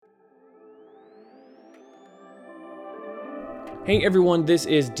Hey everyone, this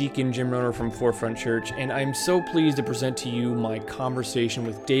is Deacon Jim Rohner from Forefront Church, and I'm so pleased to present to you my conversation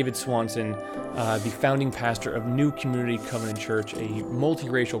with David Swanson, the founding pastor of New Community Covenant Church, a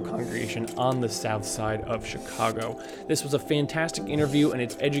multiracial congregation on the south side of Chicago. This was a fantastic interview, and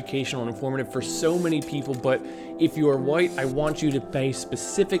it's educational and informative for so many people, but if you are white, I want you to pay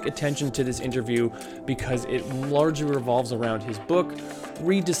specific attention to this interview because it largely revolves around his book,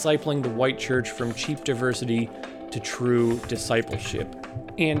 Rediscipling the White Church from Cheap Diversity to True Discipleship.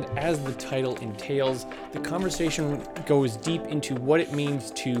 And as the title entails, the conversation goes deep into what it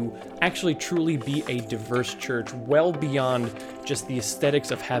means to actually truly be a diverse church, well beyond just the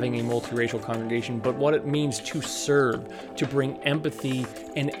aesthetics of having a multiracial congregation, but what it means to serve, to bring empathy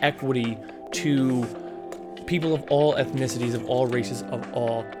and equity to people of all ethnicities, of all races, of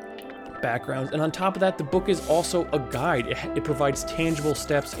all backgrounds. And on top of that, the book is also a guide. It provides tangible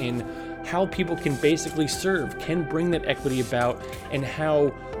steps in how people can basically serve, can bring that equity about, and how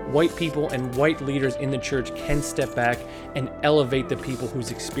white people and white leaders in the church can step back and elevate the people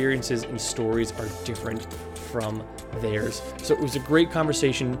whose experiences and stories are different from theirs. So it was a great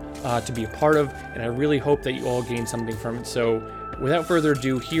conversation to be a part of, and I really hope that you all gain something from it. So without further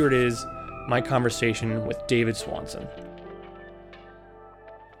ado, here it is, my conversation with David Swanson.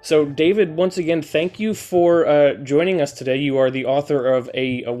 So, David, once again, thank you for joining us today. You are the author of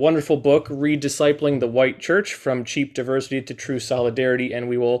a wonderful book, Rediscipling the White Church from Cheap Diversity to True Solidarity, and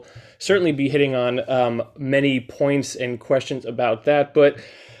we will certainly be hitting on many points and questions about that. But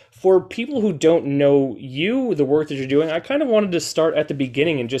for people who don't know you, the work that you're doing, I kind of wanted to start at the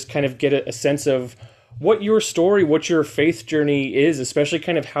beginning and just kind of get a sense of what your story, what your faith journey is, especially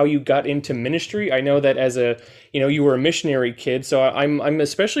kind of how you got into ministry. I know that as you were a missionary kid, so I'm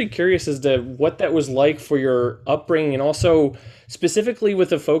especially curious as to what that was like for your upbringing, and also specifically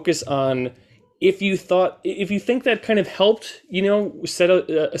with a focus on if you think that kind of helped,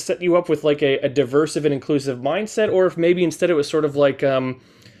 set you up with like a diverse and inclusive mindset, or if maybe instead it was sort of like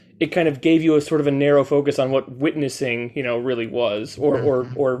it kind of gave you a sort of a narrow focus on what witnessing, really was, or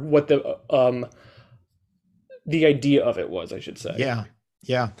what the idea of it was, I should say.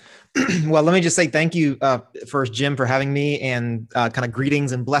 Yeah. Well, let me just say thank you first, Jim, for having me, and kind of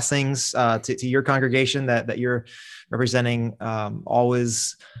greetings and blessings to your congregation that you're representing.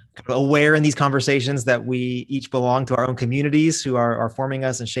 Always kind of aware in these conversations that we each belong to our own communities who are forming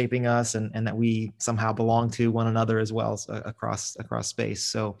us and shaping us, and that we somehow belong to one another as well, across space.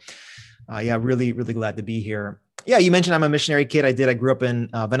 So really, really glad to be here. Yeah, you mentioned I'm a missionary kid. I grew up in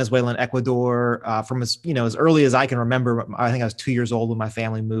Venezuela and Ecuador from as early as I can remember. I think I was 2 years old when my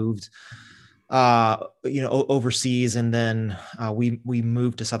family moved, overseas, and then we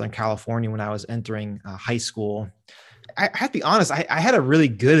moved to Southern California when I was entering high school. I have to be honest, I had a really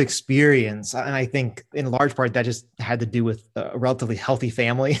good experience, and I think in large part that just had to do with a relatively healthy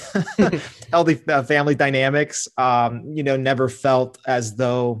family, healthy family dynamics. Never felt as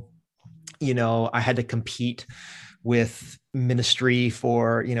though I had to compete with ministry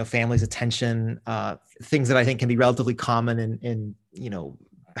for, family's attention, things that I think can be relatively common in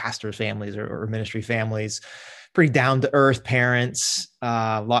pastors' families or ministry families. Pretty down to earth parents.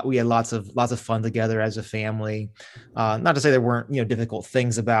 We had lots of fun together as a family. Not to say there weren't, difficult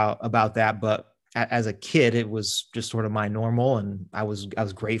things about that, but as a kid, it was just sort of my normal, and I was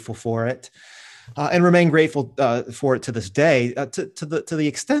grateful for it. And remain grateful for it to this day, to the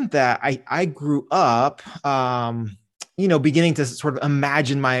extent that I grew up, beginning to sort of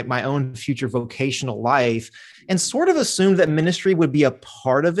imagine my own future vocational life, and sort of assumed that ministry would be a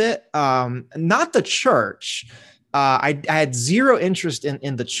part of it, not the church. I had zero interest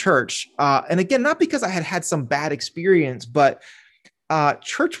in the church, and again, not because I had some bad experience, but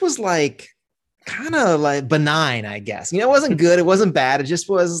church was kind of like benign, I guess. It wasn't good. It wasn't bad. It just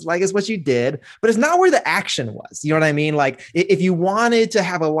was like, it's what you did, but it's not where the action was. You know what I mean? Like if you wanted to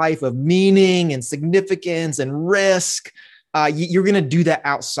have a life of meaning and significance and risk, you're going to do that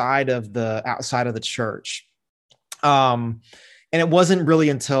outside of the church. And it wasn't really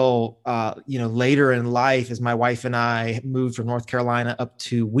until, later in life, as my wife and I moved from North Carolina up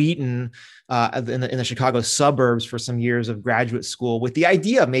to Wheaton, in the Chicago suburbs for some years of graduate school, with the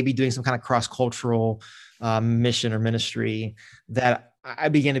idea of maybe doing some kind of cross-cultural mission or ministry, that I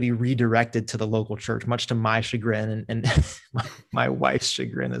began to be redirected to the local church, much to my chagrin and my wife's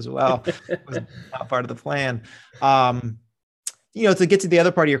chagrin as well. It was not part of the plan. To get to the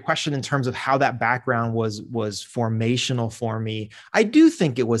other part of your question in terms of how that background was formational for me, I do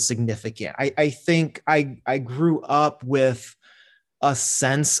think it was significant. I think I grew up with a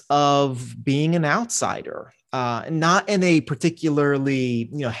sense of being an outsider. not in a particularly,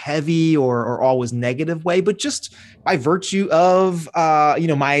 heavy or always negative way, but just by virtue of,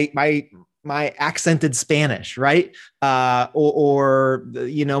 my accented Spanish, right? My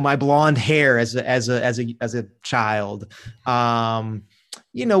blonde hair as a child,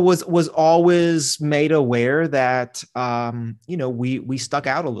 was always made aware that, we stuck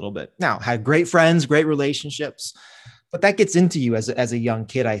out a little bit. Now, had great friends, great relationships, but that gets into you as a young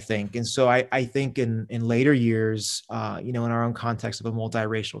kid, I think. And so I think in later years, in our own context of a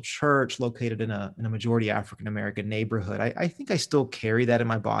multiracial church located in a majority African-American neighborhood, I think I still carry that in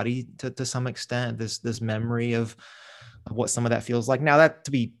my body to some extent, this memory of what some of that feels like. Now, that,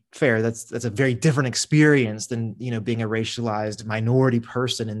 to be fair, that's a very different experience than, being a racialized minority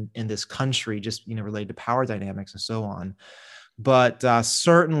person in this country, just, related to power dynamics and so on. But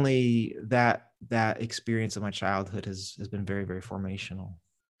certainly that experience of my childhood has been very, very formational.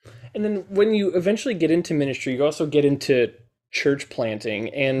 And then when you eventually get into ministry, you also get into church planting.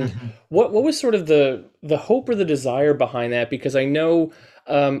 And Mm-hmm. what was sort of the hope or the desire behind that? Because I know,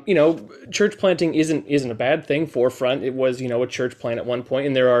 church planting isn't a bad thing. Forefront, it was, a church plant at one point,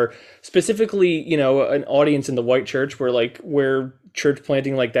 and there are specifically, an audience in the white church where church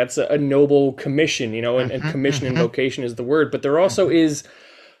planting, like, that's a noble commission, and commission and vocation is the word, but there also is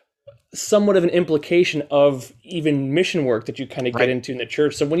somewhat of an implication of even mission work that you kind of get into in the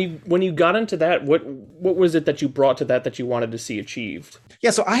church. So when you got into that, what was it that you brought to that you wanted to see achieved? Yeah,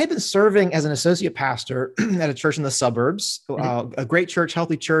 so I had been serving as an associate pastor at a church in the suburbs, a great church,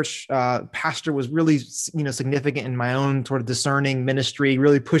 healthy church. Pastor was really, significant in my own sort of discerning ministry,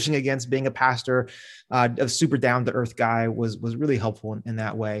 really pushing against being a pastor. A super down to earth guy was really helpful in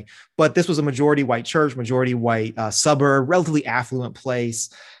that way. But this was a majority white church, majority white suburb, relatively affluent place.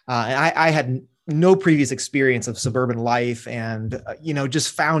 And I had no previous experience of suburban life and,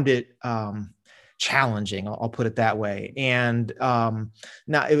 just found it challenging. I'll put it that way. And now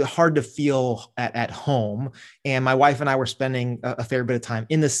it was hard to feel at home. And my wife and I were spending a fair bit of time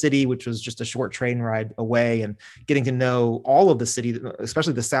in the city, which was just a short train ride away, and getting to know all of the city,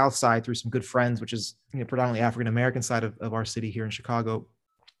 especially the South Side, through some good friends, which is predominantly African-American side of our city here in Chicago.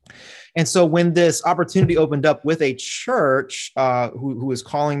 And so when this opportunity opened up with a church who was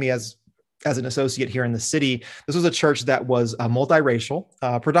calling me as an associate here in the city, this was a church that was multiracial,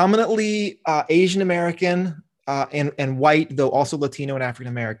 predominantly Asian American and white, though also Latino and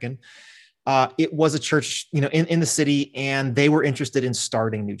African American. It was a church, in the city, and they were interested in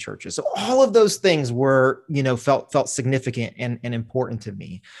starting new churches. So all of those things were, felt significant and important to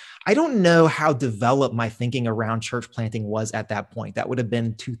me. I don't know how developed my thinking around church planting was at that point. That would have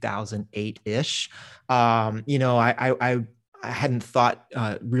been 2008-ish. I hadn't thought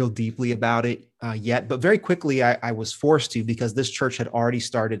real deeply about it yet, but very quickly I was forced to, because this church had already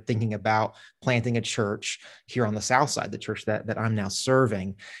started thinking about planting a church here on the South Side, the church that I'm now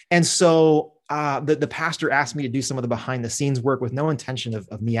serving. And so the pastor asked me to do some of the behind the scenes work with no intention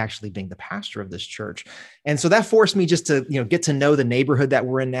of me actually being the pastor of this church. And so that forced me just to, get to know the neighborhood that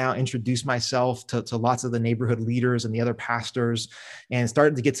we're in now, introduce myself to lots of the neighborhood leaders and the other pastors, and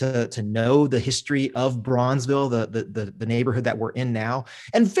started to get to know the history of Bronzeville, the neighborhood that we're in now.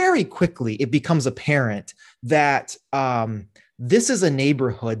 And very quickly, it becomes apparent that this is a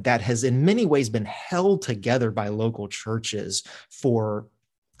neighborhood that has in many ways been held together by local churches for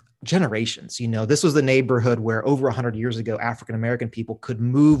generations. This was the neighborhood where over 100 years ago, African-American people could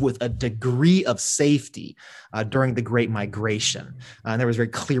move with a degree of safety during the Great Migration. And there was very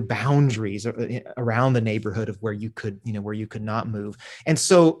clear boundaries around the neighborhood of where you could not move. And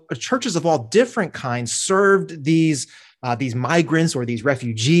so churches of all different kinds served these migrants or these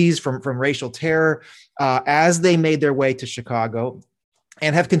refugees from racial terror as they made their way to Chicago,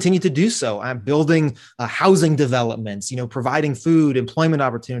 and have continued to do so. I'm building housing developments, providing food, employment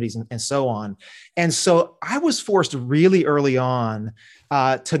opportunities, and so on. And so I was forced really early on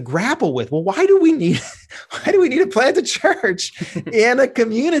to grapple with, well, why do we need to plant a church in a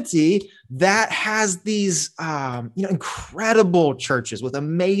community that has these, incredible churches with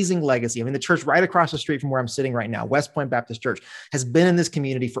amazing legacy? I mean, the church right across the street from where I'm sitting right now, West Point Baptist Church, has been in this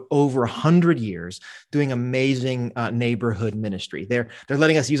community for over 100 years, doing amazing neighborhood ministry. They're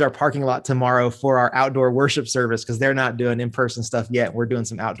letting us use our parking lot tomorrow for our outdoor worship service, because they're not doing in-person stuff yet. We're doing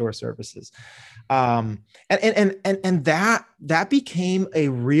some outdoor services. And that became a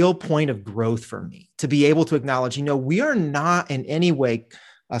real point of growth for me, to be able to acknowledge, we are not in any way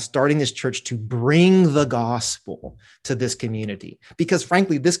starting this church to bring the gospel to this community, because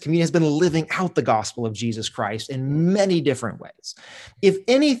frankly, this community has been living out the gospel of Jesus Christ in many different ways. If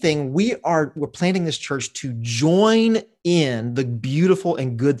anything, we're planting this church to join in the beautiful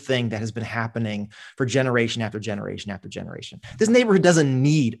and good thing that has been happening for generation after generation after generation. This neighborhood doesn't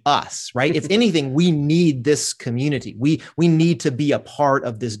need us, right? If anything, we need this community. We need to be a part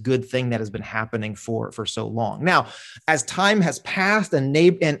of this good thing that has been happening for so long. Now, as time has passed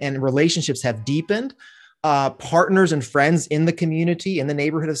and relationships have deepened, partners and friends in the community, in the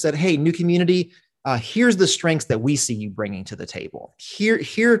neighborhood have said, hey, New Community, here's the strengths that we see you bringing to the table.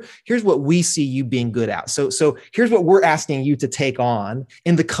 Here's what we see you being good at. So here's what we're asking you to take on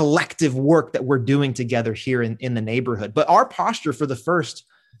in the collective work that we're doing together here in the neighborhood. But our posture for the first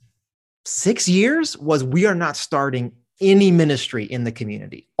 6 years was, we are not starting any ministry in the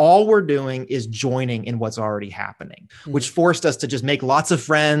community. All we're doing is joining in what's already happening, which forced us to just make lots of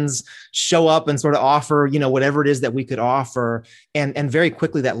friends, show up and sort of offer, whatever it is that we could offer. And very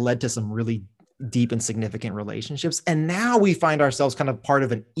quickly that led to some really deep and significant relationships. And now we find ourselves kind of part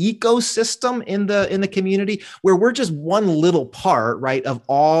of an ecosystem in the community, where we're just one little part, right, of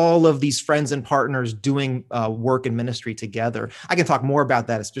all of these friends and partners doing work and ministry together. I can talk more about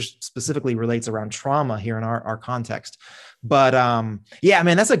that. It specifically relates around trauma here in our context. But yeah,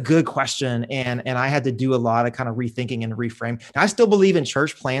 man, that's a good question. And I had to do a lot of kind of rethinking and reframe. Now, I still believe in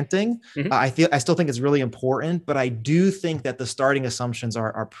church planting. I still think it's really important, but I do think that the starting assumptions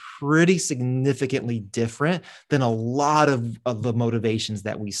are pretty significantly different than a lot of the motivations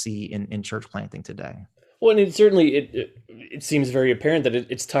that we see in church planting today. Well, and it seems very apparent that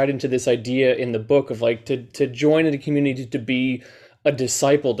it's tied into this idea in the book of like to join in the community, to be a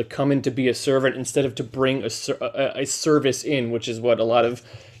disciple, to come in to be a servant instead of to bring a service in, which is what a lot of,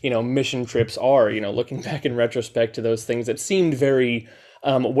 mission trips are, looking back in retrospect to those things that seemed very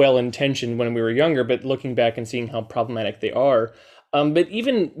well-intentioned when we were younger, but looking back and seeing how problematic they are. But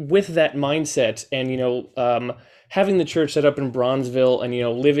even with that mindset and, having the church set up in Bronzeville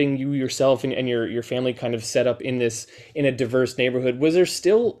and, living you yourself and your family kind of set up in a diverse neighborhood, was there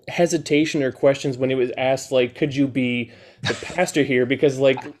still hesitation or questions when it was asked, like, could you be the pastor here? Because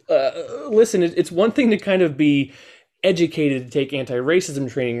listen, it's one thing to kind of be educated to take anti-racism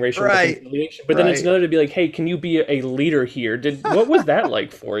training, racial reconciliation, but then it's another to be like, hey, can you be a leader here? What was that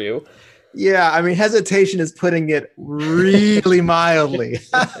like for you? Yeah, I mean, hesitation is putting it really mildly.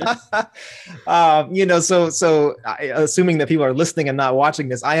 So assuming that people are listening and not watching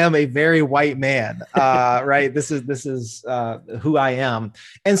this, I am a very white man, right? This is who I am.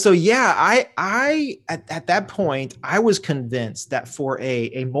 And so, yeah, I at that point, I was convinced that for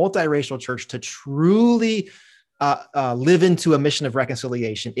a multiracial church to truly live into a mission of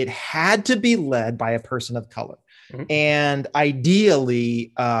reconciliation, it had to be led by a person of color. And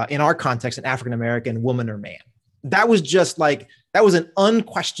ideally, in our context, an African-American woman or man. That was an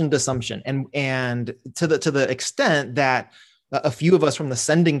unquestioned assumption. And to the extent that a few of us from the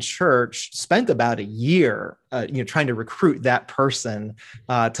sending church spent about a year, trying to recruit that person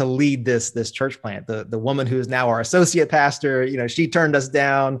to lead this church plant. The woman who is now our associate pastor, she turned us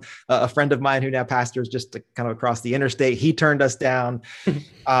down. A friend of mine who now pastors just kind of across the interstate, he turned us down.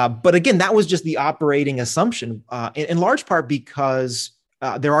 But again, that was just the operating assumption, in large part because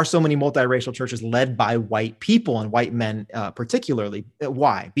there are so many multiracial churches led by white people and white men particularly.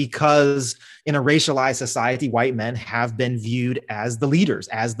 Why? Because in a racialized society, white men have been viewed as the leaders,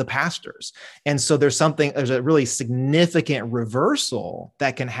 as the pastors. And so there's a really significant reversal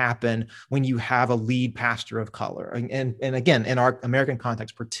that can happen when you have a lead pastor of color. And again, in our American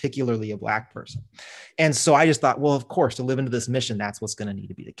context, particularly a Black person. And so I just thought, well, of course, to live into this mission, that's what's going to need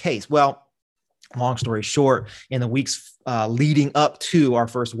to be the case. Well, long story short, in the weeks leading up to our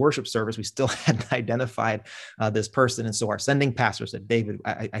first worship service, we still hadn't identified this person. And so our sending pastor said, David,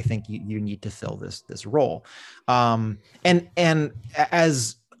 I think you need to fill this role. And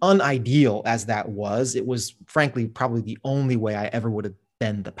as unideal as that was, it was frankly probably the only way I ever would have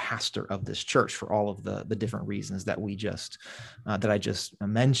been the pastor of this church for all of the different reasons that I just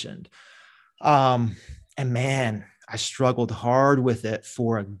mentioned. And man, I struggled hard with it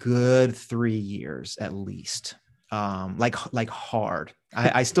for a good 3 years at least, like hard.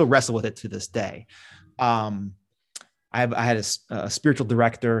 I still wrestle with it to this day. I had a spiritual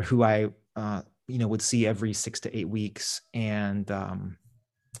director who I would see every 6 to 8 weeks, and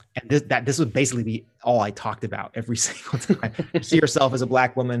this would basically be all I talked about every single time. See yourself as a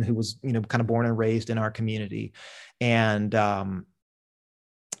Black woman who was kind of born and raised in our community, and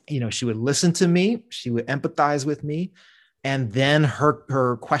she would listen to me, she would empathize with me. And then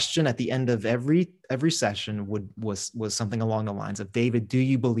her question at the end of every session was something along the lines of, David, do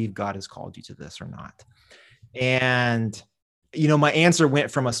you believe God has called you to this or not? And, my answer went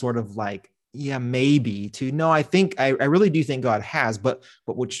from a sort of like, yeah, maybe, to no, I really do think God has. But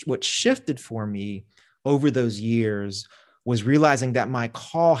what shifted for me over those years was realizing that my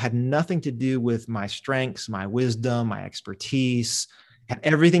call had nothing to do with my strengths, my wisdom, my expertise, had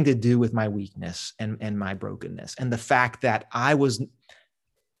everything to do with my weakness and my brokenness. And the fact that I was,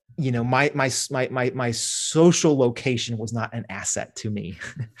 my social location was not an asset to me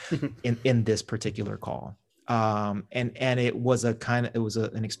in this particular call. And it was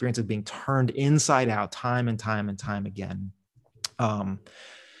an experience of being turned inside out time and time and time again.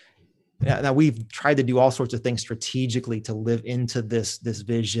 Now we've tried to do all sorts of things strategically to live into this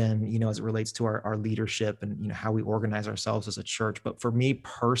vision, as it relates to our leadership and, how we organize ourselves as a church. But for me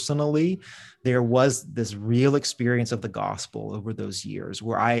personally, there was this real experience of the gospel over those years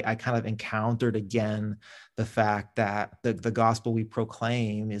where I kind of encountered again the fact that the gospel we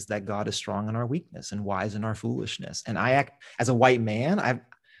proclaim is that God is strong in our weakness and wise in our foolishness. And I act as a white man, I've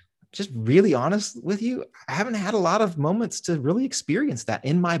just really honest with you, I haven't had a lot of moments to really experience that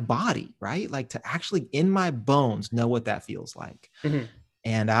in my body, right? Like to actually in my bones know what that feels like. Mm-hmm.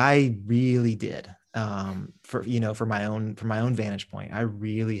 And I really did. From my own vantage point, I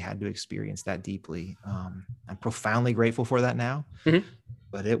really had to experience that deeply. I'm profoundly grateful for that now, mm-hmm.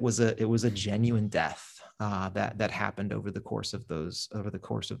 but it was a genuine death that happened over the course of those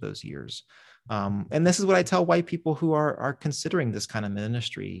years. And this is what I tell white people who are considering this kind of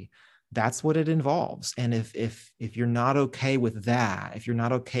ministry. That's what it involves. And if you're not okay with that, if you're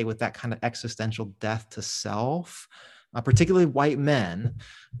not okay with that kind of existential death to self, particularly white men,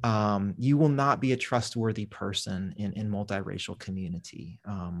 you will not be a trustworthy person in multiracial community.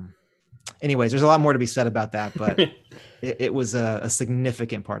 Anyways, there's a lot more to be said about that, but it was a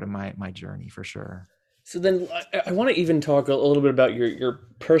significant part of my journey for sure. So then I want to even talk a little bit about your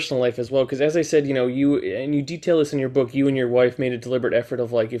personal life as well, because as I said, you detail this in your book, you and your wife made a deliberate effort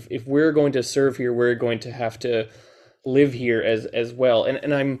of like, if we're going to serve here, we're going to have to live here as well.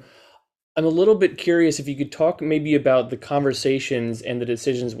 And I'm a little bit curious if you could talk maybe about the conversations and the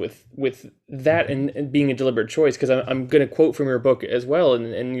decisions with that and being a deliberate choice, because I'm going to quote from your book as well.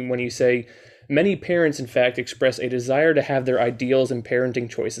 And when you say, many parents, in fact, express a desire to have their ideals and parenting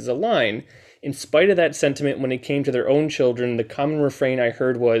choices align. In spite of that sentiment, when it came to their own children, the common refrain I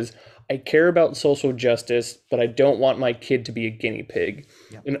heard was, I care about social justice, but I don't want my kid to be a guinea pig.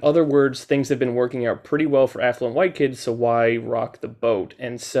 Yep. In other words, things have been working out pretty well for affluent white kids, so why rock the boat?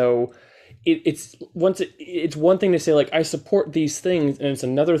 And so it's one thing to say, like, I support these things, and it's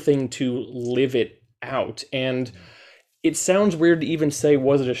another thing to live it out. And it sounds weird to even say,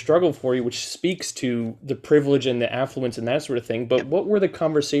 was it a struggle for you, which speaks to the privilege and the affluence and that sort of thing. But yep. What were the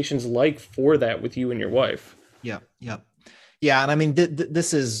conversations like for that with you and your wife? Yeah. And I mean,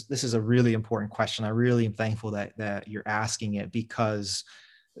 this is a really important question. I really am thankful that you're asking it, because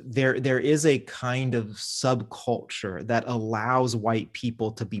there is a kind of subculture that allows white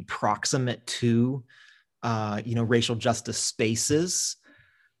people to be proximate to, racial justice spaces,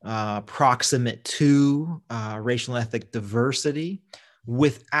 proximate to racial and ethnic diversity,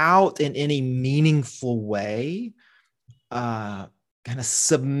 without in any meaningful way kind of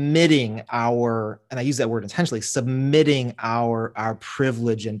submitting our, and I use that word intentionally, submitting our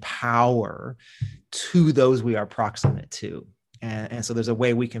privilege and power to those we are proximate to. And so there's a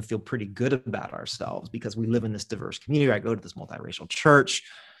way we can feel pretty good about ourselves because we live in this diverse community. I go to this multiracial church.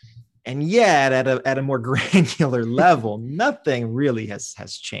 And yet, at a more granular level, nothing really has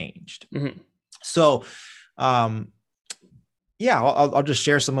changed. Mm-hmm. So, I'll just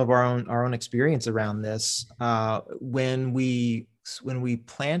share some of our own experience around this. When we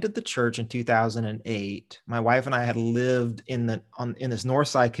planted the church in 2008, my wife and I had lived in this North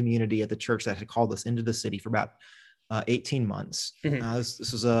Side community at the church that had called us into the city for about 18 months. Mm-hmm.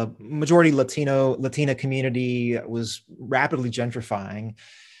 This was a majority Latina community that was rapidly gentrifying.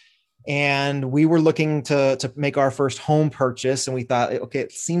 And we were looking to make our first home purchase. And we thought, okay,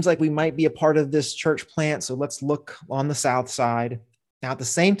 it seems like we might be a part of this church plant. So let's look on the South Side. Now, at the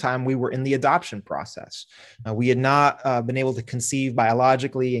same time, we were in the adoption process. We had not been able to conceive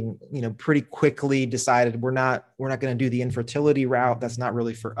biologically, and pretty quickly decided we're not going to do the infertility route. That's not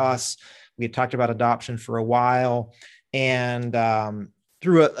really for us. We had talked about adoption for a while, and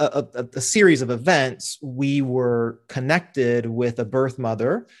through a series of events, we were connected with a birth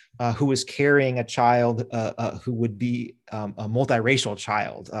mother who was carrying a child who would be a multiracial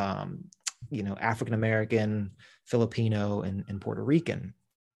child, African-American, Filipino, and Puerto Rican.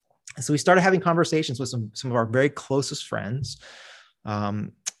 And so we started having conversations with some of our very closest friends,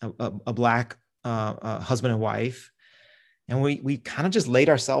 a Black husband and wife. And we kind of just laid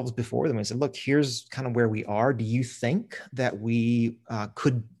ourselves before them and said, look, here's kind of where we are. Do you think that we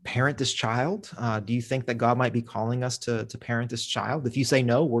could parent this child? Do you think that God might be calling us to parent this child? If you say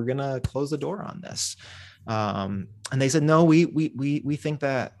no, we're going to close the door on this. And they said, no, we think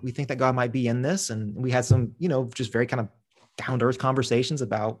that God might be in this. And we had some, just very kind of down to earth conversations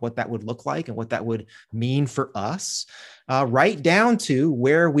about what that would look like and what that would mean for us, right down to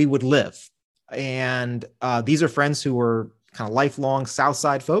where we would live. And these are friends who were kind of lifelong South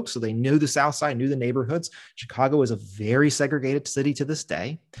Side folks. So they knew the South Side, knew the neighborhoods. Chicago is a very segregated city to this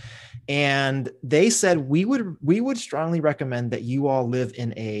day. And they said, we would strongly recommend that you all live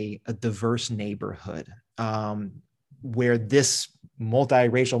in a diverse neighborhood where this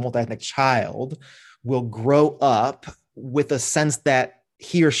multiracial, multi-ethnic child will grow up with a sense that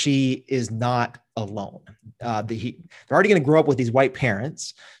he or she is not alone. They're already going to grow up with these white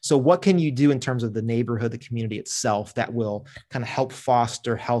parents. So what can you do in terms of the neighborhood, the community itself, that will kind of help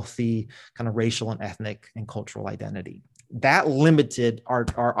foster healthy kind of racial and ethnic and cultural identity? That limited our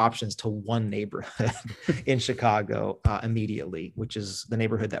options to one neighborhood in Chicago immediately, which is the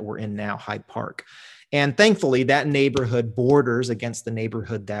neighborhood that we're in now, Hyde Park. And thankfully, that neighborhood borders against the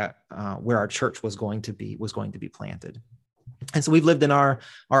neighborhood that where our church was going to be planted. And so we've lived in our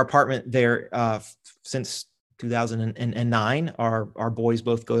apartment there since 2009. Our boys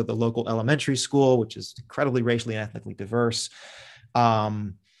both go to the local elementary school, which is incredibly racially and ethnically diverse.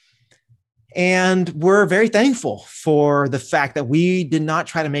 And we're very thankful for the fact that we did not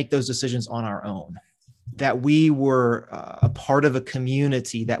try to make those decisions on our own, that we were a part of a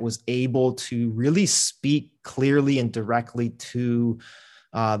community that was able to really speak clearly and directly to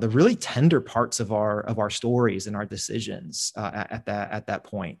the really tender parts of our stories and our decisions at that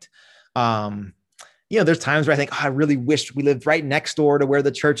point. There's times where I think, I really wish we lived right next door to where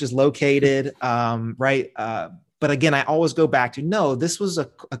the church is located, right? But again, I always go back to, no, this was a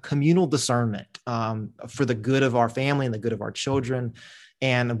communal discernment for the good of our family and the good of our children.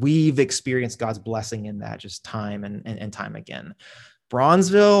 And we've experienced God's blessing in that just time and time again.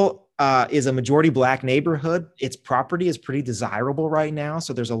 Bronzeville is a majority Black neighborhood. Its property is pretty desirable right now.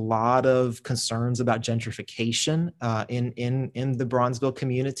 So there's a lot of concerns about gentrification in the Bronzeville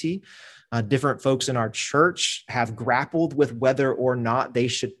community. Different folks in our church have grappled with whether or not they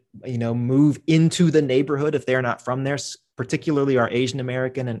should, move into the neighborhood if they're not from there, particularly our Asian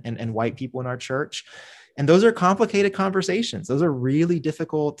American and white people in our church. And those are complicated conversations. Those are really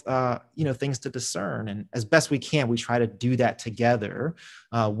difficult, things to discern. And as best we can, we try to do that together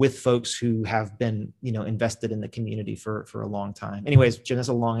with folks who have been, invested in the community for a long time. Anyways, Jim, that's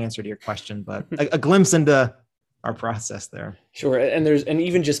a long answer to your question, but a glimpse into our process there. Sure. And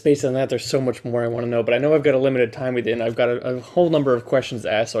even just based on that, there's so much more I want to know, but I know I've got a limited time within. I've got a whole number of questions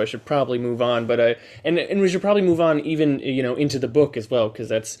to ask, so I should probably move on, but and we should probably move on even, into the book as well, because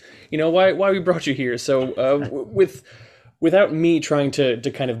that's, why we brought you here. So without me trying to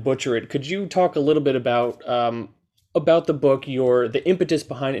kind of butcher it, could you talk a little bit about the book, the impetus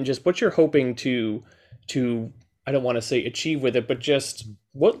behind it, and just what you're hoping to I don't want to say achieve with it, but just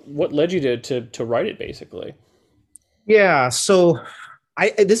what led you to write it, basically? Yeah. So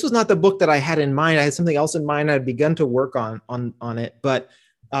this was not the book that I had in mind. I had something else in mind. I had begun to work on it, but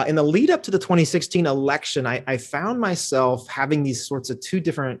in the lead up to the 2016 election, I found myself having these sorts of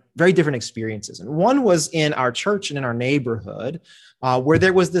very different experiences. And one was in our church and in our neighborhood, where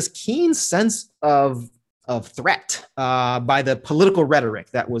there was this keen sense of threat by the political rhetoric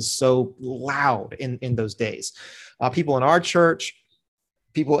that was so loud in those days. People in our church,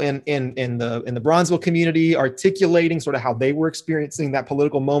 people in the Bronzeville community articulating sort of how they were experiencing that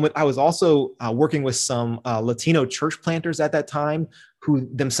political moment. I was also working with some Latino church planters at that time who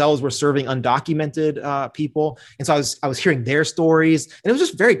themselves were serving undocumented people. And so I was hearing their stories, and it was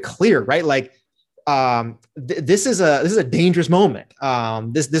just very clear, right? Like, this is a dangerous moment.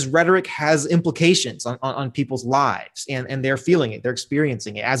 This rhetoric has implications on people's lives, and they're feeling it, they're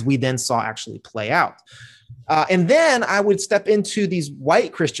experiencing it, as we then saw actually play out. And then I would step into these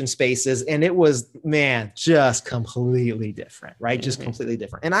white Christian spaces, and it was, just completely different, right? Mm-hmm. Just completely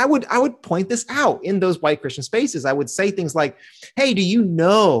different. And I would point this out in those white Christian spaces. I would say things like, hey, do you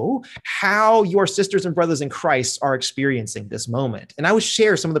know how your sisters and brothers in Christ are experiencing this moment? And I would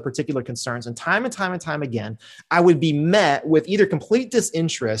share some of the particular concerns, and time again, I would be met with either complete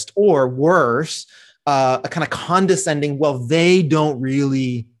disinterest or worse, a kind of condescending, well, they don't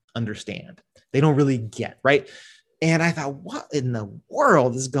really understand. They don't really get, right? And I thought, what in the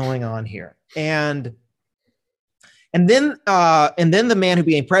world is going on here? And And then the man who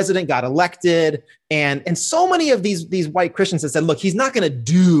became president got elected. And so many of these white Christians had said, look, he's not going to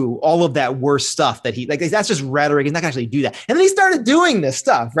do all of that worse stuff that that's just rhetoric. He's not going to actually do that. And then he started doing this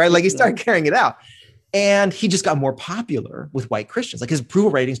stuff, right? Like he started carrying it out. And he just got more popular with white Christians. Like his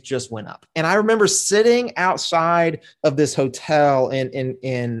approval ratings just went up. And I remember sitting outside of this hotel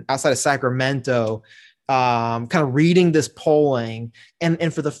in outside of Sacramento, kind of reading this polling.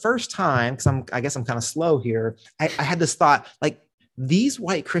 And for the first time, because I guess I'm kind of slow here, I had this thought, like, these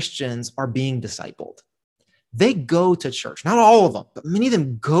white Christians are being discipled. They go to church, not all of them, but many of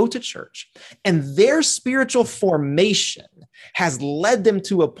them go to church, and their spiritual formation has led them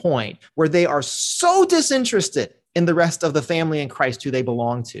to a point where they are so disinterested in the rest of the family in Christ who they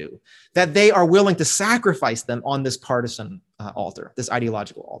belong to, that they are willing to sacrifice them on this partisan altar, this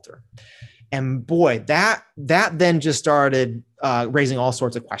ideological altar. And boy, that then just started raising all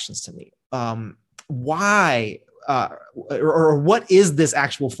sorts of questions to me. Why? Or what is this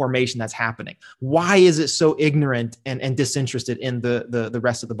actual formation that's happening? Why is it so ignorant and disinterested in the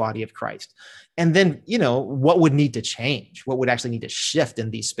rest of the body of Christ? And then, what would need to change? What would actually need to shift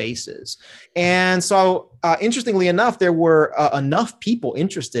in these spaces? And so, interestingly enough, there were enough people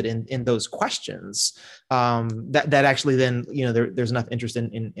interested in those questions that actually then, there's enough interest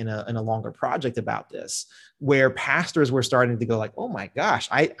in a longer project about this, where pastors were starting to go like, oh my gosh,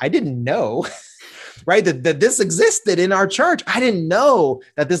 I didn't know. Right, that this existed in our church. I didn't know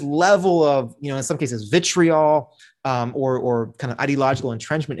that this level of, in some cases, vitriol or kind of ideological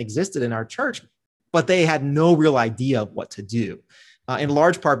entrenchment existed in our church, but they had no real idea of what to do. In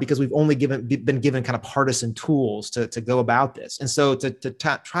large part because we've only been given kind of partisan tools to go about this. And so to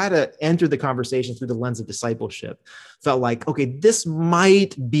try to enter the conversation through the lens of discipleship felt like, okay, this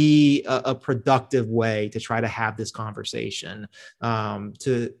might be a productive way to try to have this conversation,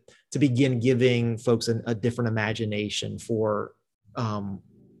 to begin giving folks a different imagination for,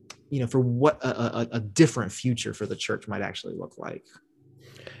 for what a different future for the church might actually look like.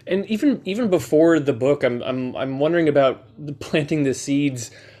 And even before the book, I'm wondering about planting the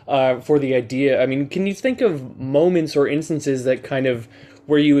seeds for the idea. I mean, can you think of moments or instances that kind of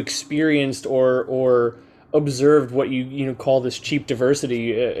where you experienced or observed what you call this cheap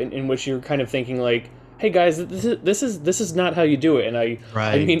diversity, in which you're kind of thinking like, hey guys, this is not how you do it. And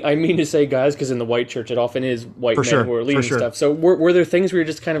I mean to say guys, because in the white church it often is white men who are leading stuff. So were there things where you're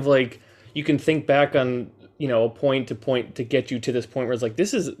just kind of like, you can think back on a point to get you to this point where it's like,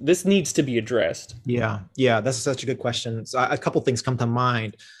 this needs to be addressed? Yeah, that's such a good question. So a couple things come to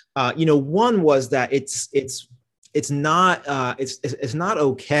mind. One was that it's not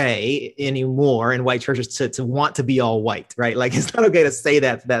okay anymore in white churches to want to be all white, right? Like it's not okay to say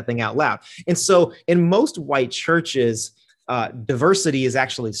that thing out loud. And so in most white churches, diversity is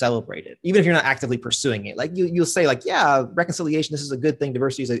actually celebrated, even if you're not actively pursuing it. Like you'll say like, yeah, reconciliation, this is a good thing.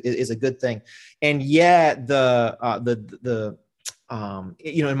 Diversity is a good thing. And yet in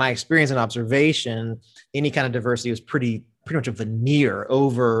my experience and observation, any kind of diversity was pretty much a veneer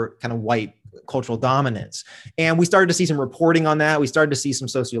over kind of white cultural dominance. And we started to see some reporting on that. We started to see some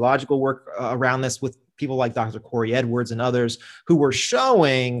sociological work around this with people like Dr. Corey Edwards and others who were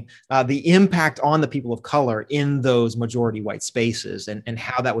showing the impact on the people of color in those majority white spaces and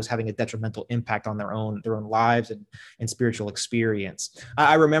how that was having a detrimental impact on their own lives and spiritual experience.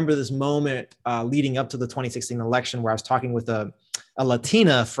 I remember this moment leading up to the 2016 election where I was talking with a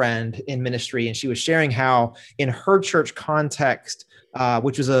Latina friend in ministry, and she was sharing how in her church context,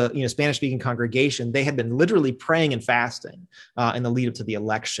 which was a Spanish-speaking congregation, they had been literally praying and fasting in the lead up to the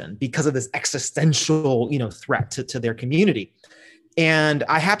election because of this existential threat to their community. And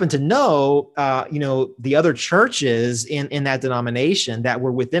I happen to know the other churches in that denomination that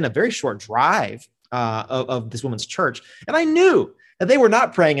were within a very short drive of this woman's church, and I knew that they were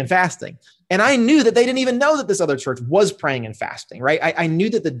not praying and fasting. And I knew that they didn't even know that this other church was praying and fasting, right? I knew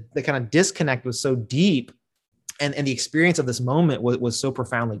that the kind of disconnect was so deep, and the experience of this moment was so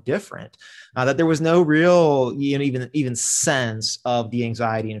profoundly different that there was no real, even sense of the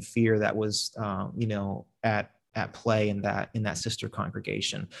anxiety and fear that was, at play in that sister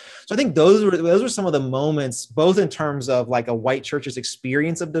congregation. So I think those were some of the moments, both in terms of like a white church's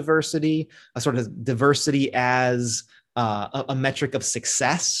experience of diversity, a sort of diversity as a metric of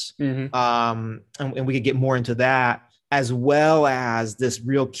success, and we could get more into that, as well as this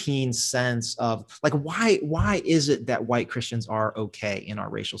real keen sense of like, why is it that white Christians are okay in our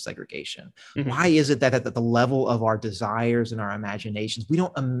racial segregation? Why is it that at the level of our desires and our imaginations, we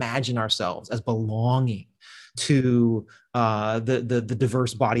don't imagine ourselves as belonging to the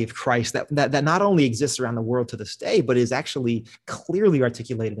diverse body of Christ that not only exists around the world to this day, but is actually clearly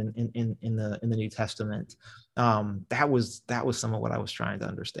articulated in the New Testament. That was some of what I was trying to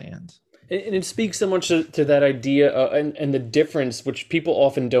understand. And it speaks so much to that idea and the difference, which people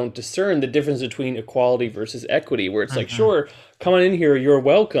often don't discern, the difference between equality versus equity, where it's like, sure, come on in here, you're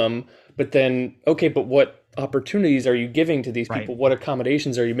welcome, but then, okay, but what opportunities are you giving to these people? What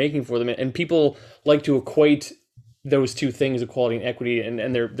accommodations are you making for them? And people like to equate those two things, equality and equity,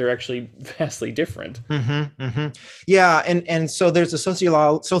 and they're actually vastly different. Yeah, and so there's a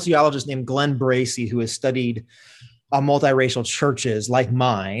sociologist named Glenn Bracey who has studied multiracial churches like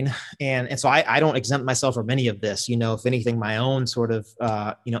mine. And so I don't exempt myself from any of this. If anything, my own sort of,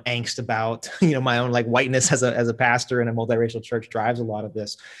 angst about, my own like whiteness as a pastor in a multiracial church drives a lot of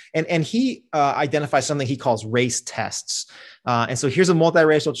this. And he identifies something he calls race tests. And so here's a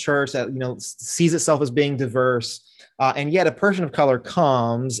multiracial church that, sees itself as being diverse. And yet a person of color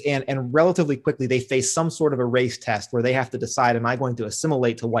comes and relatively quickly they face some sort of a race test where they have to decide, am I going to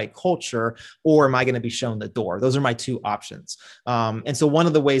assimilate to white culture or am I going to be shown the door? Those are my two options. And so one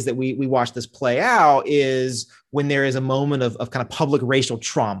of the ways that we watch this play out is when there is a moment of kind of public racial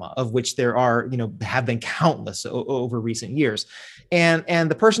trauma, of which there are, have been countless over recent years. And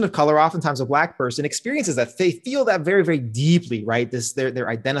the person of color, oftentimes a Black person, experiences that. They feel that very, very deeply, right? They're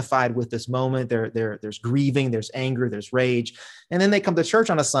identified with this moment. There's grieving, there's anger, there's rage. And then they come to church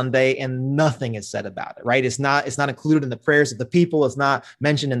on a Sunday and nothing is said about it, right? It's not included in the prayers of the people. It's not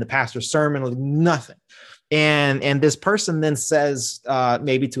mentioned in the pastor's sermon, nothing. And this person then says,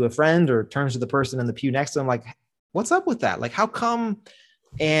 maybe to a friend or turns to the person in the pew next to them, like, what's up with that? Like, how come?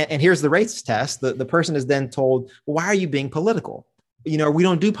 And here's the race test. The person is then told, well, why are you being political? We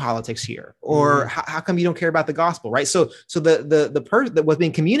don't do politics here, or how come you don't care about the gospel, right? So the person that what's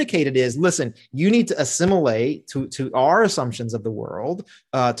being communicated is, listen, you need to assimilate to our assumptions of the world,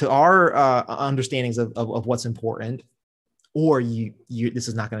 to our understandings of what's important, or you this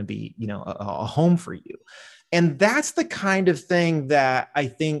is not going to be a home for you. And that's the kind of thing that I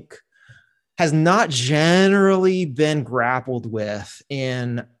think has not generally been grappled with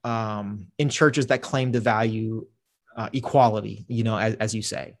in churches that claim to value equality, as you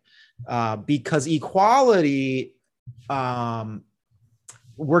say, because equality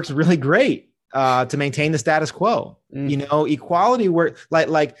works really great to maintain the status quo. Equality where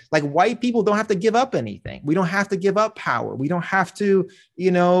like white people don't have to give up anything. We don't have to give up power. We don't have to,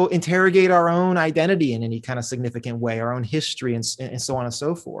 interrogate our own identity in any kind of significant way, our own history and so on and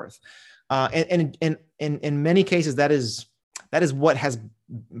so forth. And in many cases, that is what has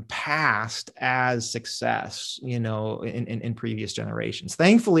passed as success, in previous generations.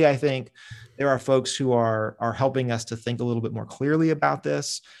 Thankfully, I think there are folks who are helping us to think a little bit more clearly about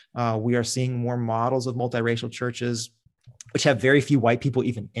this. We are seeing more models of multiracial churches, which have very few white people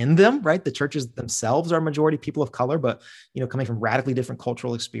even in them, right? The churches themselves are majority people of color, but, coming from radically different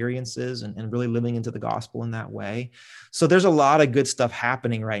cultural experiences and really living into the gospel in that way. So there's a lot of good stuff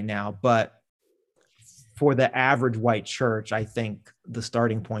happening right now, but for the average white church, I think the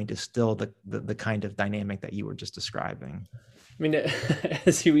starting point is still the kind of dynamic that you were just describing. I mean,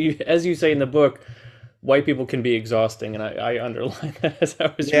 as you say in the book, white people can be exhausting, and I underline that as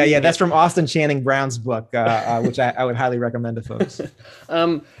I was reading. Yeah, that's from Austin Channing Brown's book, which I would highly recommend to folks.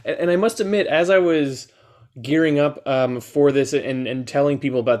 And I must admit, as I was gearing up for this and telling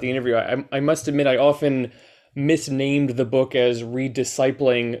people about the interview, I must admit I often misnamed the book as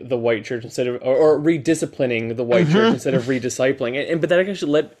Rediscipling the White Church instead of, or Redisciplining the White Church instead of Rediscipling. But that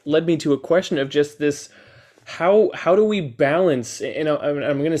actually led me to a question of just this: how do we balance? I'm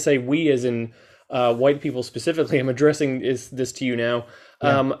going to say we as in white people specifically. I'm addressing this to you now.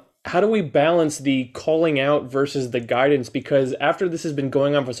 Yeah. How do we balance the calling out versus the guidance? Because after this has been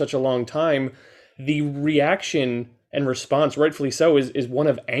going on for such a long time, the reaction and response, rightfully so, is one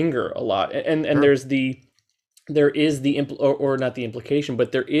of anger a lot, and sure. There is the not the implication,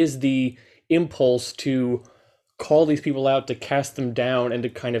 but there is the impulse to call these people out, to cast them down, and to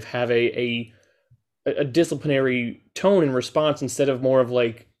kind of have a disciplinary tone in response instead of more of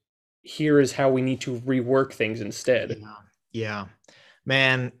like, here is how we need to rework things instead. Yeah.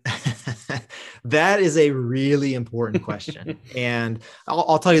 Man, that is a really important question. And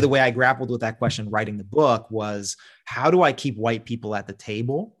I'll tell you the way I grappled with that question writing the book was, how do I keep white people at the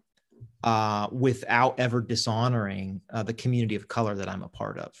table without ever dishonoring the community of color that I'm a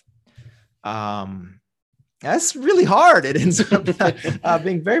part of? That's really hard. It ends up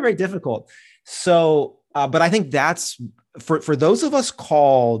being very, very difficult. So, but I think that's for those of us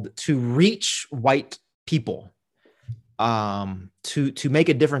called to reach white people. to make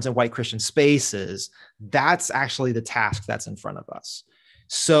a difference in white Christian spaces, that's actually the task that's in front of us.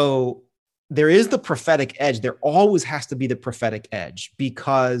 So there is the prophetic edge. There always has to be the prophetic edge,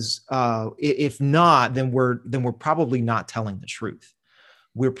 because if not, then we're probably not telling the truth.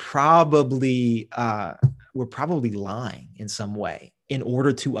 We're probably lying in some way in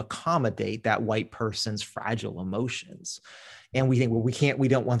order to accommodate that white person's fragile emotions. And we think, well, we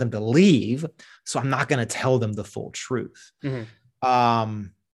don't want them to leave, so I'm not going to tell them the full truth. Mm-hmm.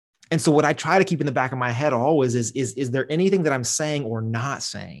 And so what I try to keep in the back of my head always is there anything that I'm saying or not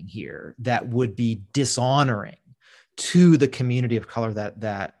saying here that would be dishonoring to the community of color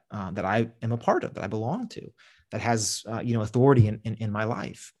that I am a part of, that I belong to, that has authority in my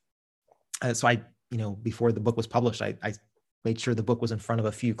life. So I, before the book was published, I made sure the book was in front of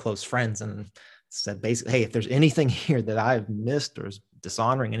a few close friends and said basically, hey, if there's anything here that I've missed or is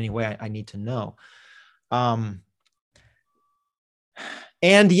dishonoring in any way, I need to know.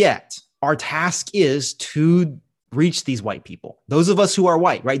 And yet our task is to reach these white people, those of us who are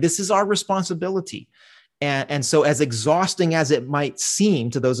white, right? This is our responsibility. And so as exhausting as it might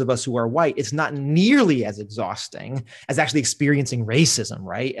seem to those of us who are white, it's not nearly as exhausting as actually experiencing racism,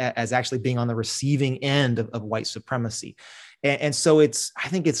 right? As actually being on the receiving end of white supremacy. And so I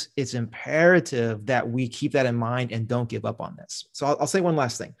think it's imperative that we keep that in mind and don't give up on this. So I'll say one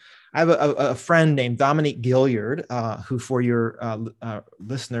last thing. I have a friend named Dominique Gilliard, who for your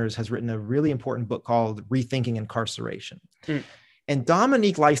listeners has written a really important book called Rethinking Incarceration. Mm. And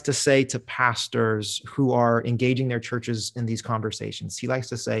Dominique likes to say to pastors who are engaging their churches in these conversations, he likes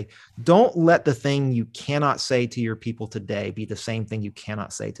to say, don't let the thing you cannot say to your people today be the same thing you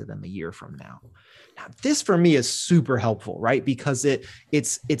cannot say to them a year from now. Now, this for me is super helpful, right? Because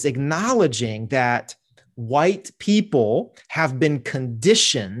it's acknowledging that white people have been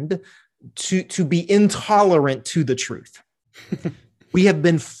conditioned to be intolerant to the truth. We have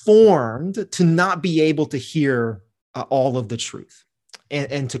been formed to not be able to hear all of the truth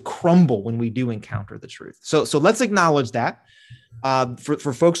and to crumble when we do encounter the truth. So let's acknowledge that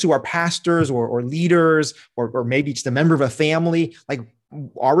for folks who are pastors or leaders, or maybe just a member of a family, like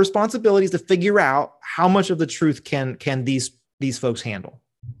our responsibility is to figure out how much of the truth can these folks handle.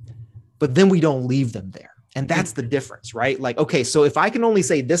 But then we don't leave them there. And that's the difference, right? Like, okay, so if I can only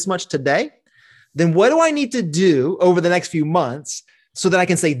say this much today, then what do I need to do over the next few months so that I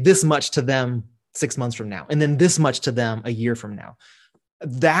can say this much to them 6 months from now, and then this much to them a year from now?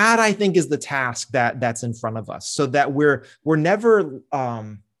 That, I think, is the task that's in front of us, so that we're never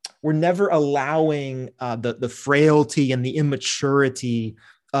allowing the frailty and the immaturity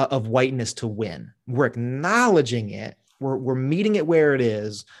of whiteness to win. We're acknowledging it. We're meeting it where it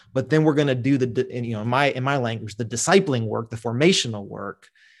is, but then we're going to do in my language, the discipling work, the formational work,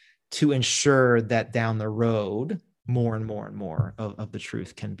 to ensure that down the road, more and more and more of the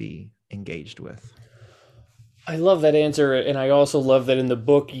truth can be engaged with. I love that answer, and I also love that in the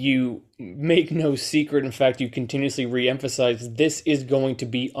book you make no secret. In fact, you continuously reemphasize this is going to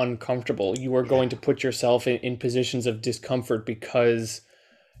be uncomfortable. You are going to put yourself in positions of discomfort, because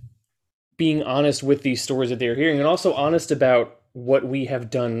being honest with these stories that they're hearing, and also honest about what we have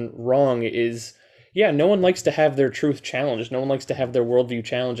done wrong, is, no one likes to have their truth challenged. No one likes to have their worldview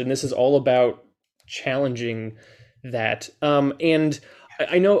challenged, and this is all about challenging that. And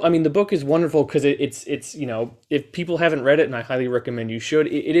I know, the book is wonderful because it's if people haven't read it, and I highly recommend you should,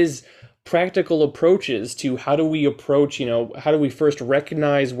 it is practical approaches to how do we approach, how do we first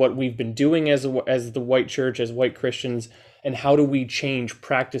recognize what we've been doing as the white church, as white Christians, and how do we change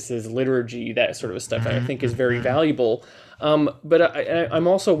practices, liturgy, that sort of stuff. I think is very valuable. But I'm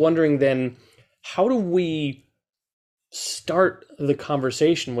also wondering then, how do we start the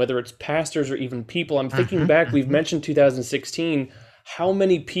conversation, whether it's pastors or even people? I'm thinking back, we've mentioned 2016, how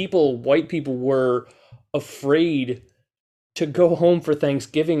many people, white people, were afraid to go home for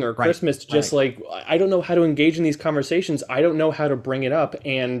Thanksgiving or Christmas, like, I don't know how to engage in these conversations. I don't know how to bring it up.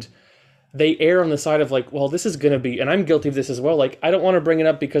 And they err on the side of like, well, this is going to be, and I'm guilty of this as well. Like, I don't want to bring it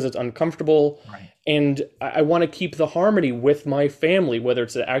up because it's uncomfortable. Right. And I want to keep the harmony with my family, whether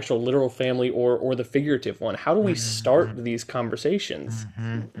it's the actual literal family or the figurative one. How do we start these conversations?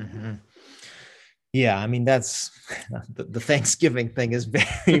 Yeah, that's the Thanksgiving thing is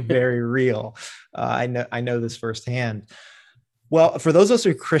very, very real. I know this firsthand. Well, for those of us who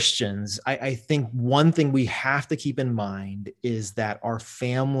are Christians, I think one thing we have to keep in mind is that our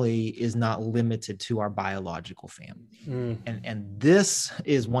family is not limited to our biological family. And this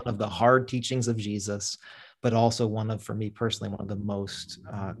is one of the hard teachings of Jesus, but also for me personally, one of the most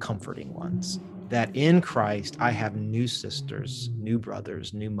comforting ones, that in Christ, I have new sisters, new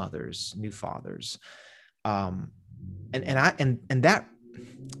brothers, new mothers, new fathers. And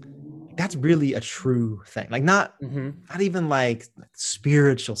that's really a true thing. Like not even like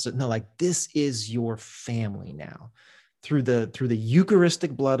spiritual. No, like this is your family now through the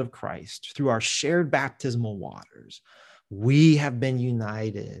Eucharistic blood of Christ, through our shared baptismal waters. We have been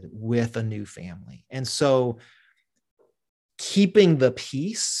united with a new family. And so keeping the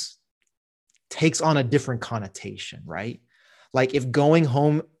peace takes on a different connotation, right? Like if going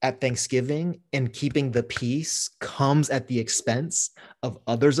home at Thanksgiving and keeping the peace comes at the expense of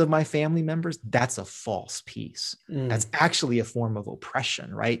others of my family members, that's a false peace. That's actually a form of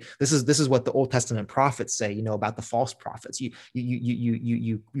oppression, right? This is what the Old Testament prophets say, about the false prophets.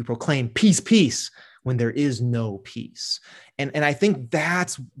 You proclaim peace, peace, when there is no peace. And I think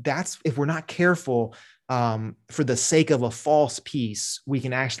that's if we're not careful, for the sake of a false peace, we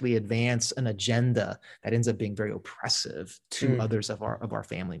can actually advance an agenda that ends up being very oppressive to others of our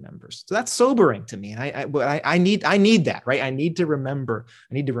family members. So that's sobering to me. And I need that, right? I need to remember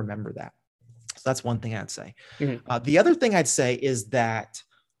that. So that's one thing I'd say. The other thing I'd say is that,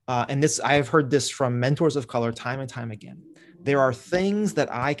 and this, I've heard this from mentors of color time and time again. There are things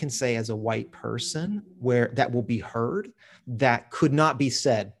that I can say as a white person that will be heard that could not be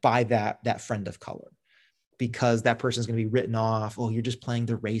said by that friend of color, because that person is going to be written off. Oh, you're just playing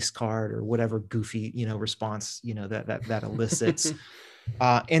the race card or whatever goofy, response, that elicits.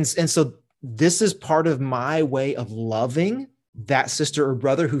 And so this is part of my way of loving that sister or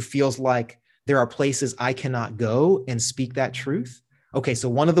brother who feels like there are places I cannot go and speak that truth. Okay. So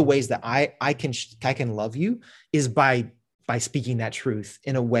one of the ways that I can love you is by speaking that truth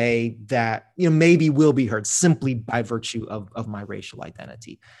in a way that, maybe will be heard simply by virtue of my racial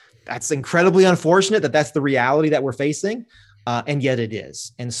identity. That's incredibly unfortunate that that's the reality that we're facing. And yet it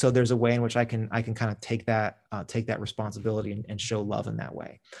is. And so there's a way in which I can kind of take that responsibility and show love in that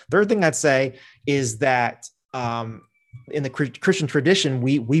way. Third thing I'd say is that in the Christian tradition,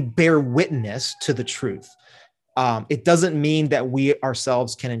 we bear witness to the truth. It doesn't mean that we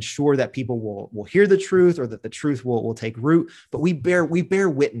ourselves can ensure that people will hear the truth or that the truth will take root, but we bear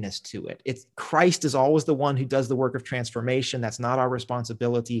witness to it. It's Christ is always the one who does the work of transformation. That's not our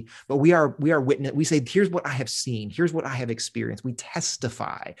responsibility, but we are witness. We say, here's what I have seen. Here's what I have experienced. We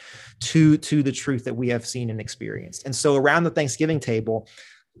testify to the truth that we have seen and experienced. And so around the Thanksgiving table,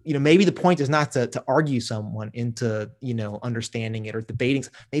 maybe the point is not to argue someone into, understanding it or debating.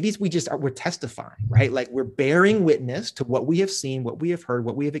 Maybe it's we're testifying, right? Like we're bearing witness to what we have seen, what we have heard,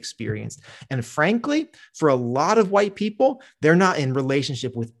 what we have experienced. And frankly, for a lot of white people, they're not in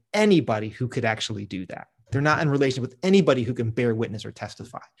relationship with anybody who could actually do that. They're not in relation with anybody who can bear witness or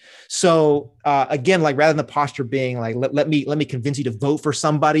testify. So again, like rather than the posture being like, let me convince you to vote for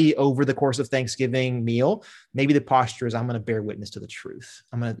somebody over the course of Thanksgiving meal, maybe the posture is I'm going to bear witness to the truth.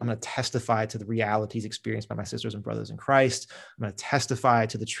 I'm going to testify to the realities experienced by my sisters and brothers in Christ. I'm going to testify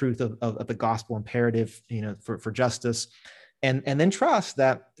to the truth of the gospel imperative, for justice. And then trust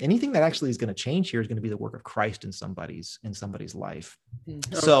that anything that actually is going to change here is going to be the work of Christ in somebody's life.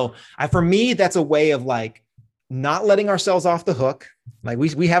 Mm-hmm. So for me, that's a way of like not letting ourselves off the hook. Like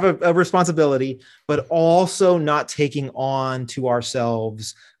we have a responsibility, but also not taking on to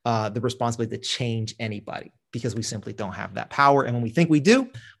ourselves the responsibility to change anybody, because we simply don't have that power. And when we think we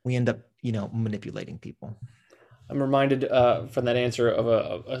do, we end up, manipulating people. I'm reminded from that answer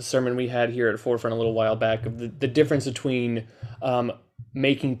of a sermon we had here at Forefront a little while back of the difference between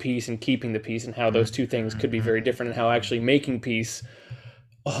making peace and keeping the peace, and how those two things could be very different, and how actually making peace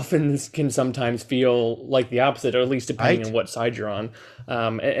often can sometimes feel like the opposite, or at least depending on what side you're on.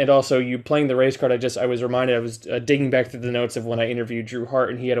 And also you playing the race card. I was reminded, I was digging back through the notes of when I interviewed Drew Hart,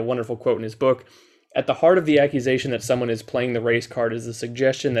 and he had a wonderful quote in his book. At the heart of the accusation that someone is playing the race card is the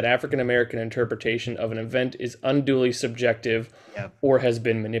suggestion that African-American interpretation of an event is unduly subjective or has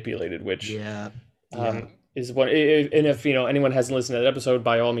been manipulated, which is what, and if anyone hasn't listened to that episode,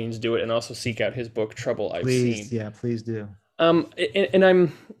 by all means do it, and also seek out his book, Trouble I've Seen. Yeah, please do. And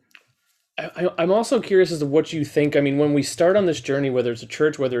I'm also curious as to what you think. I mean, when we start on this journey, whether it's a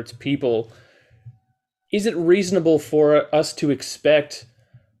church, whether it's people, is it reasonable for us to expect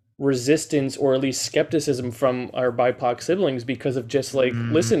resistance or at least skepticism from our BIPOC siblings because of just like,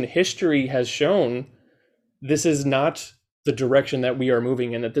 listen, history has shown this is not the direction that we are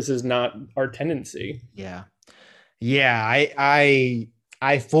moving in, that this is not our tendency. Yeah.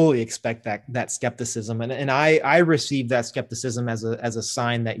 I fully expect that skepticism, and I receive that skepticism as a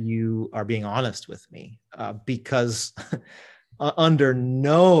sign that you are being honest with me, because under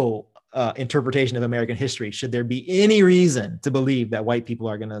no interpretation of American history should there be any reason to believe that white people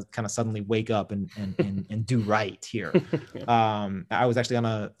are going to kind of suddenly wake up and do right here. I was actually on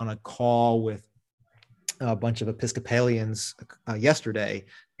a call with a bunch of Episcopalians yesterday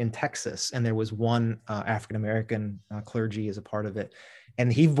in Texas, and there was one African American clergy as a part of it,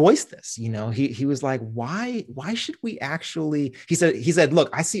 and he voiced this. He was like, "Why should we actually?" He said, "Look,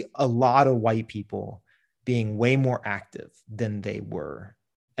 I see a lot of white people being way more active than they were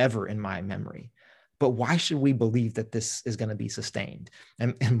ever in my memory. But why should we believe that this is going to be sustained?"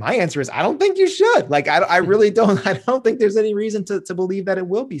 And my answer is, I don't think you should. Like, I really don't. I don't think there's any reason to believe that it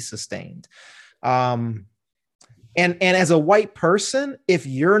will be sustained. And as a white person, if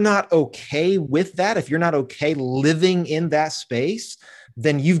you're not okay with that, if you're not okay living in that space,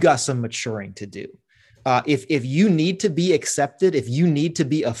 then you've got some maturing to do. If you need to be accepted, if you need to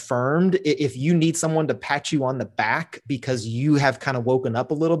be affirmed, if you need someone to pat you on the back because you have kind of woken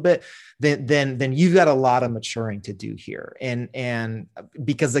up a little bit, then you've got a lot of maturing to do here. And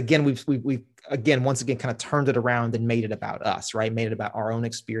because again, we've once again kind of turned it around and made it about us, right? Made it about our own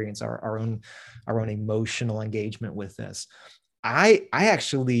experience, our own emotional engagement with this. I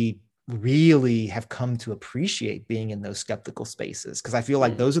actually really have come to appreciate being in those skeptical spaces, because I feel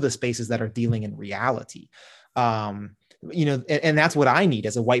like those are the spaces that are dealing in reality. And that's what I need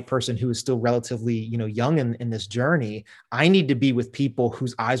as a white person who is still relatively, young in this journey. I need to be with people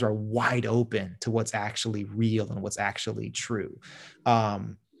whose eyes are wide open to what's actually real and what's actually true.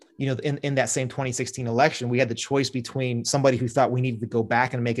 In that same 2016 election, we had the choice between somebody who thought we needed to go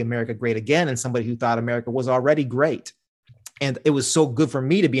back and make America great again, and somebody who thought America was already great. And it was so good for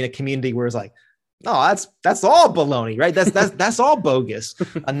me to be in a community where it's like, no, that's all baloney, right? That's all bogus.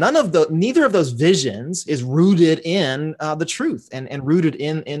 Neither of those visions is rooted in the truth and rooted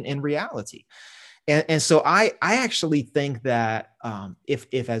in reality. And so I actually think that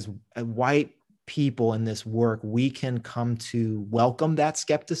if as white people in this work, we can come to welcome that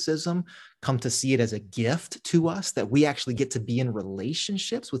skepticism, come to see it as a gift to us, that we actually get to be in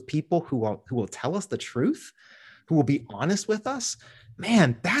relationships with people who will tell us the truth, who will be honest with us.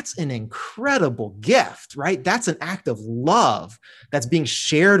 Man, that's an incredible gift, right? That's an act of love that's being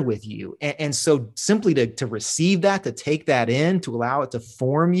shared with you. And so simply to receive that, to take that in, to allow it to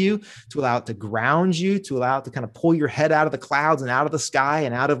form you, to allow it to ground you, to allow it to kind of pull your head out of the clouds and out of the sky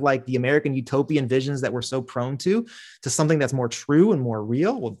and out of like the American utopian visions that we're so prone to something that's more true and more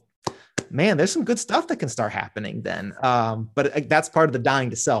real. Well, man, there's some good stuff that can start happening then. But that's part of the dying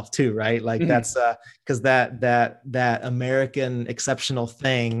to self too, right? Like that's because that American exceptional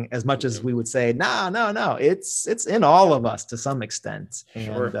thing, as much as we would say, no, it's in all of us to some extent,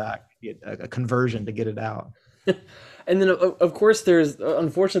 and a conversion to get it out. And then, of course,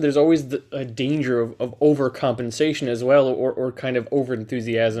 unfortunately, there's always a danger of overcompensation as well, or kind of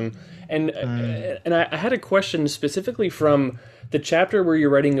overenthusiasm. And I had a question specifically from the chapter where you're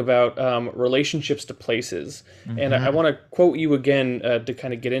writing about relationships to places. And I want to quote you again to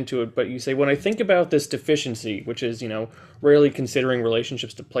kind of get into it. But you say, when I think about this deficiency, which is, rarely considering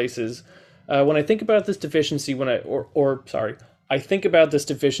relationships to places, when I think about this deficiency, I think about this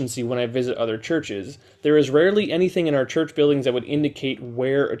deficiency when I visit other churches. There is rarely anything in our church buildings that would indicate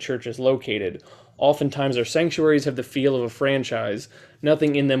where a church is located. Oftentimes our sanctuaries have the feel of a franchise.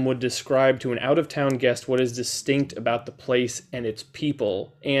 Nothing in them would describe to an out-of-town guest what is distinct about the place and its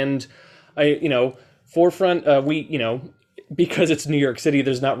people. And Forefront, because it's New York City,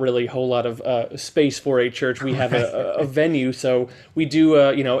 there's not really a whole lot of space for a church. We have a venue, so we do,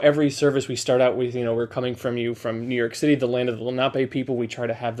 every service we start out with, we're coming from New York City, the land of the Lenape people. We try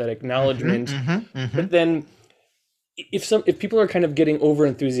to have that acknowledgement. But then if people are kind of getting over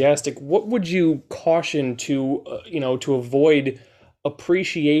enthusiastic, what would you caution to avoid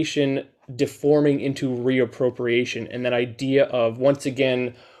appreciation deforming into reappropriation, and that idea of, once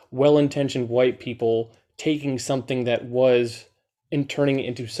again, well-intentioned white people taking something that was and turning it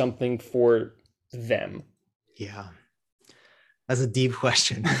into something for them? Yeah, that's a deep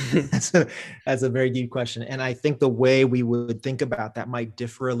question. That's a very deep question. And I think the way we would think about that might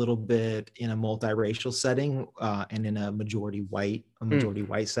differ a little bit in a multiracial setting and in a majority white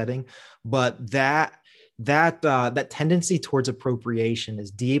setting. But that tendency towards appropriation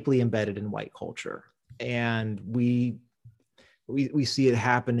is deeply embedded in white culture. And we see it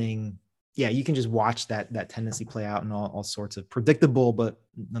happening. Yeah, you can just watch that tendency play out in all sorts of predictable but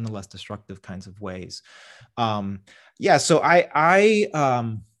nonetheless destructive kinds of ways. So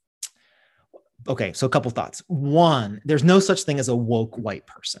okay, so a couple thoughts. One, there's no such thing as a woke white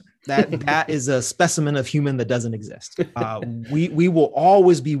person. That is a specimen of human that doesn't exist. We will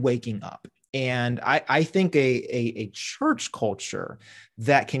always be waking up. And I think a church culture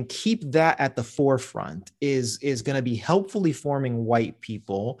that can keep that at the forefront is going to be helpfully forming white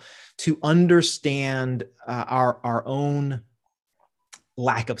people to understand our own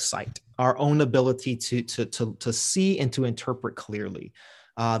lack of sight, our own ability to see and to interpret clearly.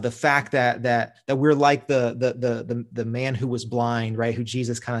 The fact that we're like the man who was blind, right? Who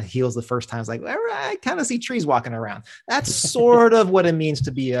Jesus kind of heals the first time. It's like, I kind of see trees walking around. That's sort of what it means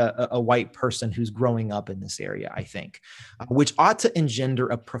to be a white person who's growing up in this area, I think, which ought to engender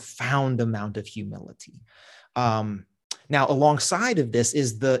a profound amount of humility. Now, alongside of this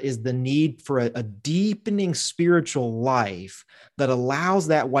is the need for a deepening spiritual life that allows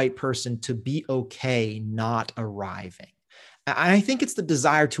that white person to be okay not arriving. I think it's the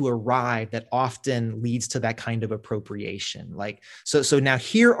desire to arrive that often leads to that kind of appropriation. Like, so now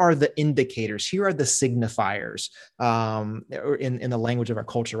here are the indicators, here are the signifiers, in the language of our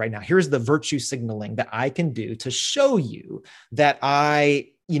culture right now. Here's the virtue signaling that I can do to show you that I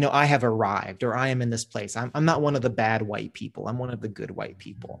have arrived, or I am in this place. I'm not one of the bad white people. I'm one of the good white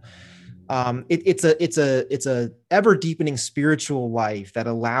people. It's a ever deepening spiritual life that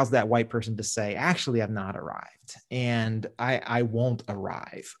allows that white person to say, actually, I've not arrived, and I won't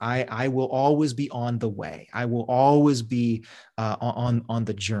arrive. I will always be on the way. I will always be on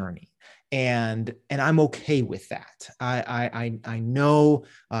the journey. And I'm okay with that. I know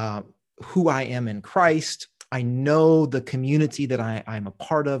who I am in Christ. I know the community that I'm a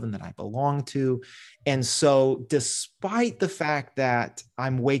part of and that I belong to. And so despite the fact that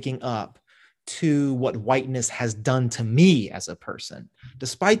I'm waking up to what whiteness has done to me as a person,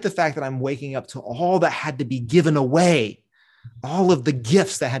 despite the fact that I'm waking up to all that had to be given away, all of the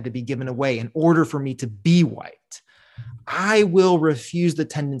gifts that had to be given away in order for me to be white, I will refuse the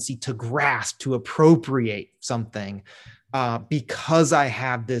tendency to grasp, to appropriate something, because I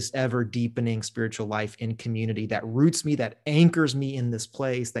have this ever deepening spiritual life in community that roots me, that anchors me in this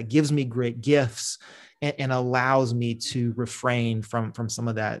place, that gives me great gifts, and allows me to refrain from some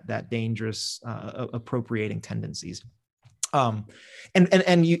of that dangerous appropriating tendencies. And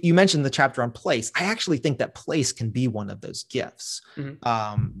you mentioned the chapter on place. I actually think that place can be one of those gifts.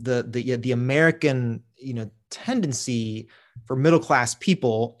 Mm-hmm. The American tendency for middle-class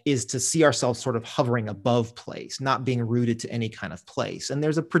people is to see ourselves sort of hovering above place, not being rooted to any kind of place. And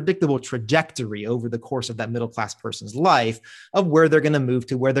there's a predictable trajectory over the course of that middle-class person's life of where they're going to move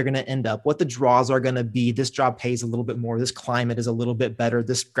to, where they're going to end up, what the draws are going to be. This job pays a little bit more. This climate is a little bit better.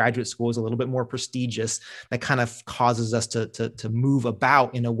 This graduate school is a little bit more prestigious. That kind of causes us to move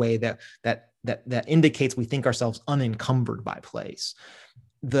about in a way that indicates we think ourselves unencumbered by place.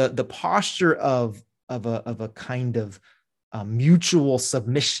 The posture of a kind of mutual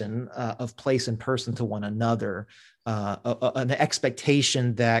submission of place and person to one another, an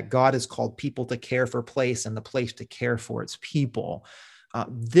expectation that God has called people to care for place and the place to care for its people.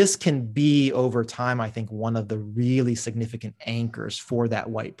 This can be, over time, I think, one of the really significant anchors for that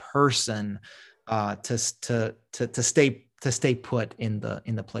white person to stay put in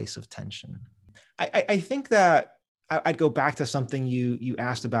the place of tension. I think that I'd go back to something you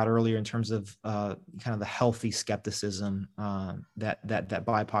asked about earlier in terms of kind of the healthy skepticism that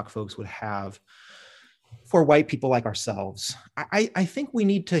BIPOC folks would have for white people like ourselves. I think we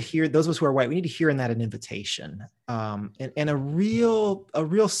need to hear, those of us who are white, we need to hear in that an invitation, and a real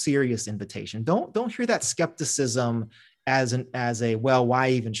serious invitation. Don't hear that skepticism as a well,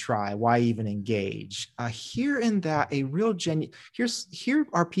 why even try? Why even engage? Here in that a real genuine, here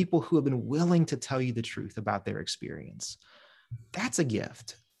are people who have been willing to tell you the truth about their experience. That's a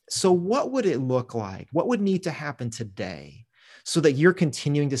gift. So what would it look like? What would need to happen today so that you're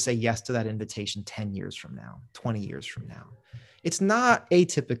continuing to say yes to that invitation 10 years from now, 20 years from now? It's not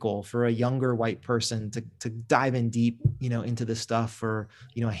atypical for a younger white person to dive in deep, into this stuff for,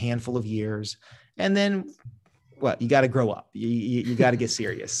 a handful of years. And then you got to grow up. You got to get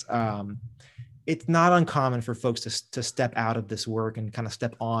serious. It's not uncommon for folks to step out of this work and kind of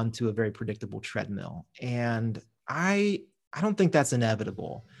step onto a very predictable treadmill. And I don't think that's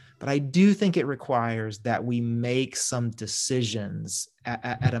inevitable, but I do think it requires that we make some decisions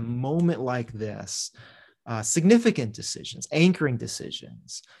at a moment like this, significant decisions, anchoring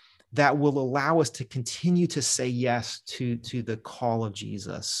decisions that will allow us to continue to say yes to the call of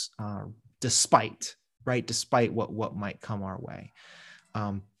Jesus, despite what might come our way.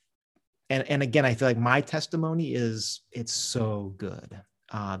 And again, I feel like my testimony is, it's so good.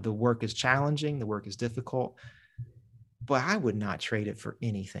 The work is challenging, the work is difficult, but I would not trade it for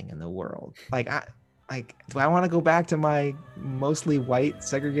anything in the world. Do I want to go back to my mostly white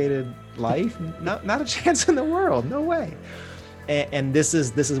segregated life? Not a chance in the world. No way. And this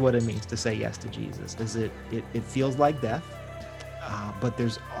is what it means to say yes to Jesus. It feels like death. But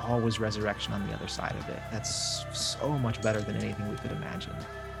there's always resurrection on the other side of it. That's so much better than anything we could imagine.